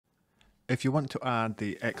If you want to add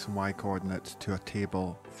the X and Y coordinates to a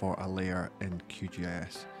table for a layer in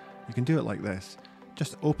QGIS, you can do it like this.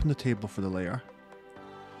 Just open the table for the layer,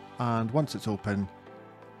 and once it's open,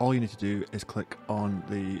 all you need to do is click on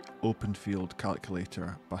the Open Field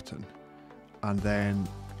Calculator button, and then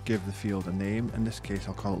give the field a name. In this case,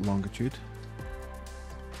 I'll call it longitude.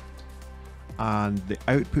 And the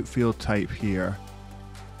output field type here,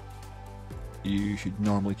 you should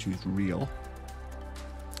normally choose real.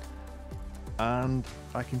 And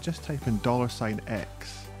I can just type in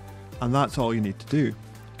 $X, and that's all you need to do. You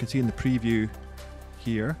can see in the preview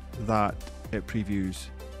here that it previews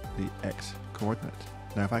the X coordinate.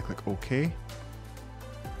 Now if I click OK,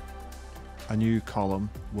 a new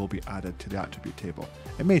column will be added to the attribute table.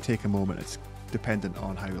 It may take a moment, it's dependent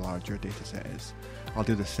on how large your data set is. I'll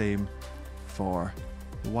do the same for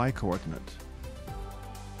the Y coordinate.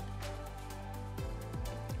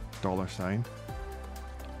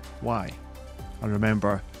 $Y. And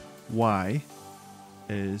remember, Y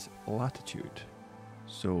is latitude.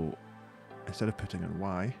 So instead of putting in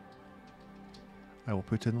Y, I will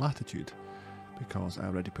put in latitude because I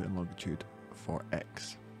already put in longitude for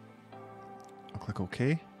X. I'll click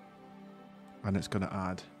OK, and it's going to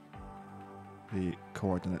add the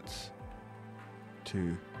coordinates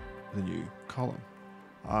to the new column.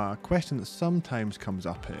 A question that sometimes comes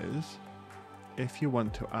up is, if you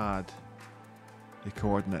want to add the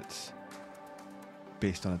coordinates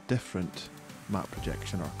based on a different map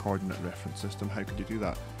projection or coordinate reference system, how could you do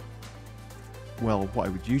that? Well, what I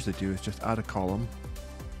would usually do is just add a column,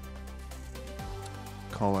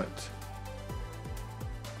 call it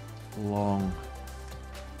long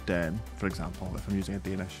den, for example, if I'm using a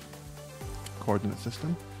Danish coordinate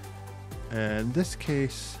system. In this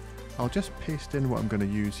case, I'll just paste in what I'm going to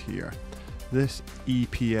use here. This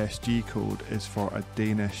EPSG code is for a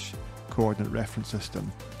Danish coordinate reference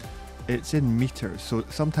system. It's in meters, so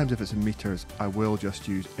sometimes if it's in meters, I will just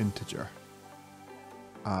use integer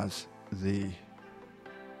as the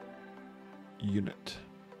unit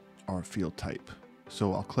or field type.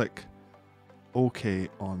 So I'll click OK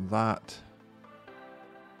on that,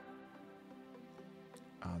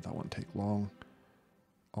 and that won't take long.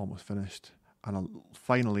 Almost finished. And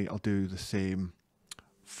finally I'll do the same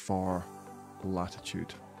for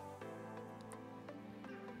latitude.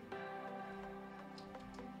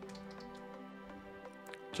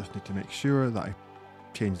 Just need to make sure that I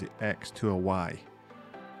change the X to a Y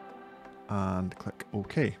and click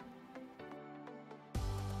OK.